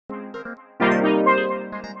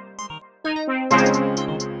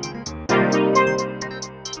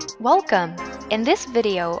Welcome! In this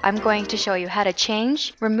video, I'm going to show you how to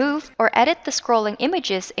change, remove, or edit the scrolling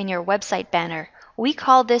images in your website banner. We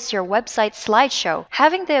call this your website slideshow.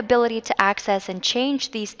 Having the ability to access and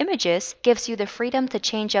change these images gives you the freedom to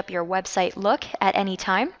change up your website look at any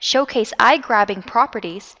time, showcase eye-grabbing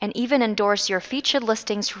properties, and even endorse your featured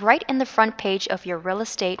listings right in the front page of your real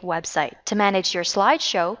estate website. To manage your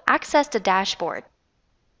slideshow, access the dashboard.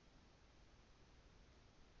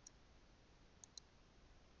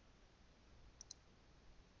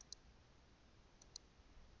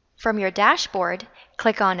 From your dashboard,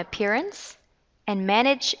 click on Appearance and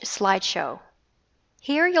Manage Slideshow.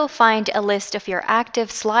 Here you'll find a list of your active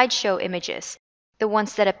slideshow images. The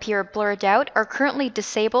ones that appear blurred out are currently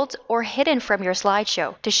disabled or hidden from your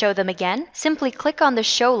slideshow. To show them again, simply click on the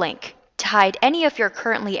Show link. To hide any of your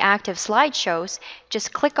currently active slideshows,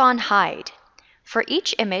 just click on Hide. For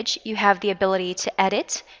each image, you have the ability to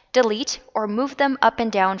edit, delete, or move them up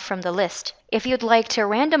and down from the list. If you'd like to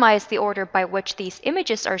randomize the order by which these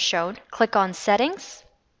images are shown, click on Settings.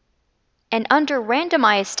 And under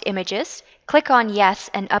Randomized Images, click on Yes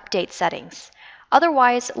and Update Settings.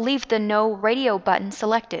 Otherwise, leave the No Radio button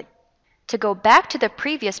selected. To go back to the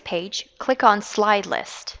previous page, click on Slide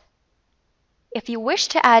List. If you wish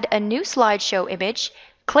to add a new slideshow image,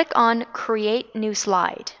 click on Create New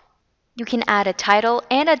Slide. You can add a title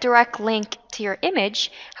and a direct link to your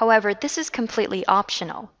image, however, this is completely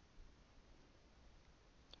optional.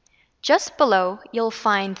 Just below, you'll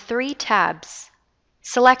find 3 tabs.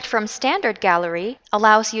 Select from Standard Gallery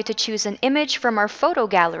allows you to choose an image from our photo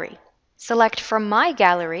gallery. Select from My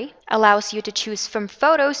Gallery allows you to choose from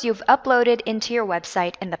photos you've uploaded into your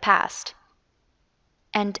website in the past.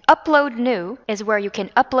 And Upload New is where you can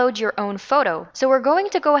upload your own photo. So we're going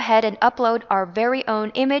to go ahead and upload our very own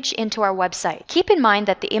image into our website. Keep in mind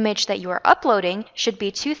that the image that you are uploading should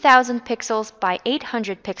be 2000 pixels by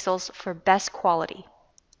 800 pixels for best quality.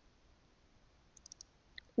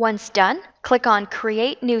 Once done, click on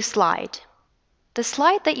Create New Slide. The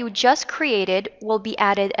slide that you just created will be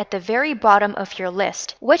added at the very bottom of your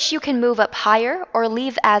list, which you can move up higher or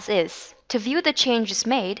leave as is. To view the changes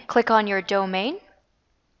made, click on your domain,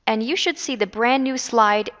 and you should see the brand new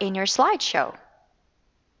slide in your slideshow.